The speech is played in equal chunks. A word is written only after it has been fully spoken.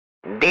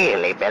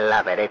Dearly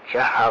beloved, it's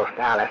your host,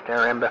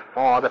 Alistair, and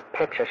before the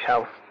picture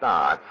show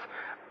starts,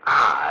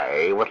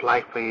 I would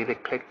like for you to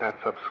click that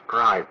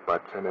subscribe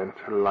button and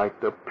to like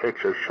the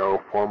picture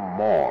show for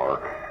more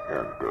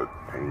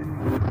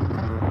entertainment.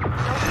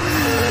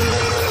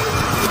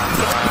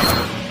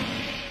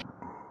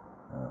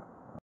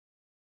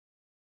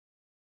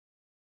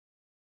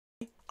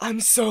 I'm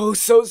so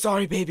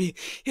sorry, baby.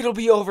 It'll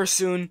be over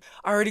soon.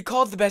 I already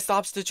called the best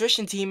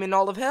obstetrician team in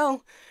all of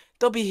hell.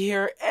 They'll be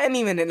here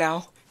any minute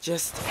now.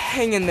 Just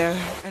hang in there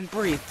and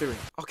breathe through it,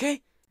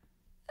 okay?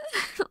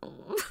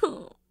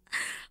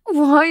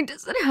 Why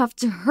does it have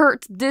to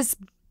hurt this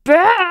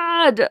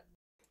bad?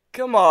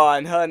 Come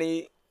on,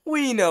 honey.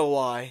 We know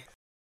why.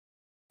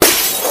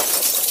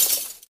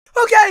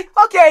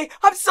 Okay,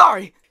 I'm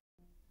sorry.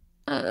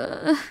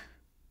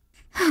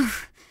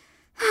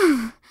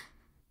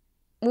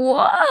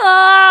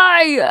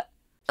 Why?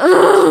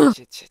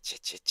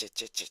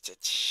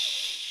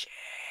 Shit.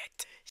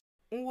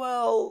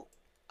 Well,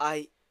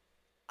 I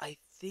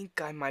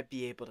think I might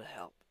be able to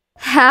help.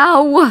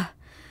 How?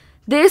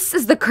 This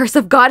is the curse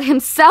of God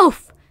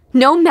himself.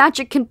 No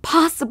magic can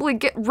possibly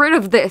get rid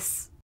of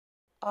this.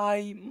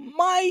 I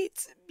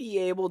might be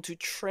able to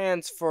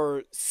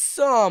transfer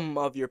some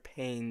of your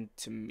pain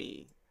to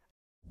me.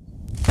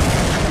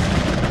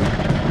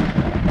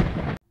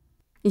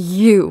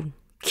 You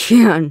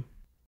can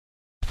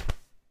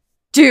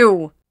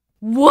do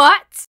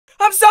what?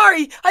 I'm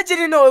sorry! I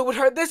didn't know it would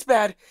hurt this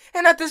bad.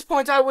 And at this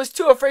point I was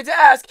too afraid to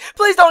ask.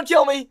 Please don't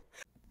kill me!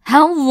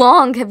 How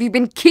long have you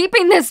been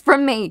keeping this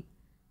from me?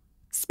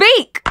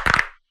 Speak!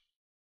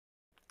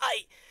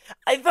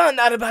 I found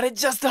out about it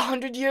just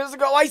 100 years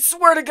ago, I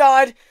swear to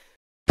God!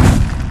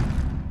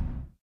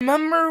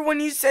 Remember when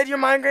you said your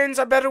migraines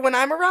are better when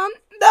I'm around?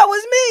 That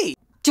was me!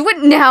 Do it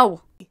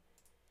now!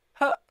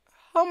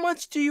 How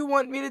much do you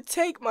want me to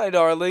take, my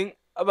darling?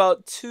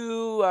 About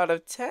 2 out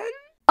of 10?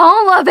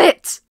 All of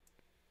it!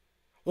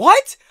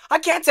 What? I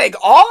can't take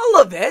all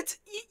of it!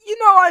 You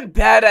know I'm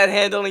bad at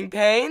handling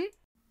pain.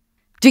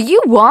 Do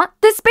you want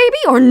this baby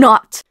or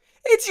not?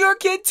 It's your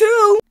kid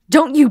too!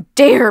 Don't you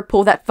dare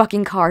pull that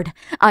fucking card.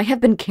 I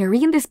have been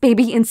carrying this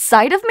baby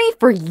inside of me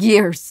for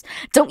years.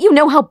 Don't you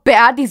know how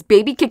bad these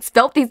baby kicks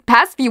felt these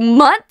past few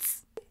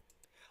months?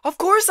 Of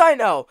course I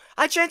know.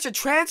 I tried to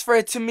transfer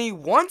it to me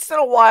once in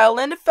a while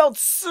and it felt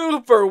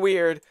super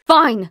weird.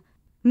 Fine.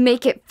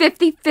 Make it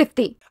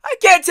 50-50. I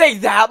can't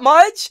take that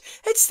much.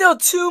 It's still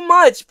too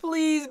much.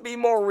 Please be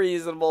more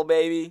reasonable,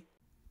 baby.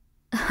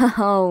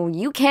 Oh,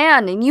 you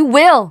can and you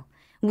will.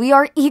 We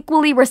are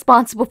equally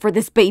responsible for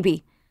this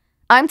baby.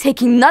 I'm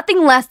taking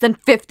nothing less than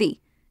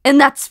 50. And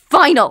that's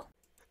final.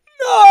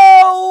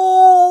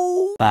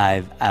 No!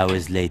 5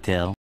 hours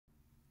later.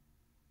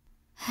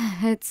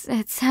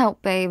 It's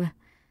help, babe.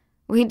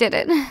 We did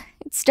it.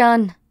 It's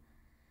done.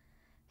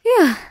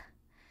 Phew.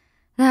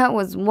 That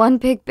was one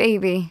big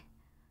baby.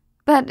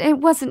 But it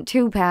wasn't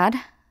too bad.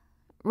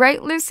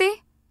 Right,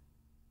 Lucy?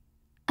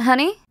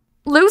 Honey?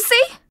 Lucy?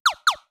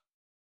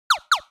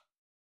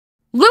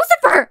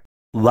 Lucifer!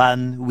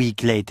 1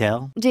 week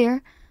later.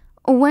 Dear,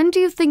 when do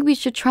you think we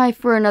should try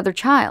for another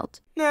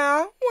child?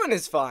 Nah, 1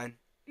 is fine.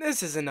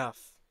 This is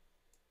enough.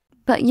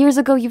 But years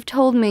ago you've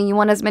told me you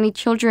want as many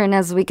children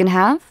as we can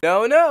have?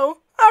 No.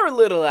 Our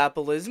little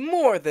apple is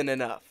more than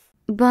enough.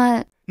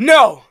 But...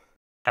 No!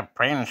 The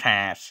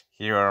princess,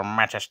 your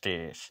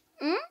majesties.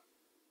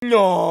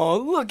 No,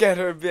 look at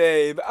her,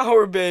 babe.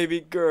 Our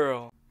baby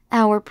girl.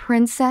 Our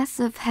princess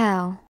of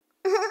hell.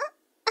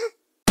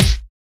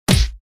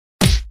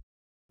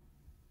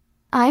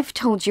 I've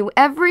told you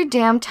every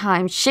damn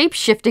time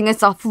shape-shifting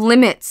is off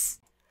limits.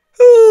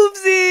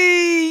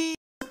 Oopsie!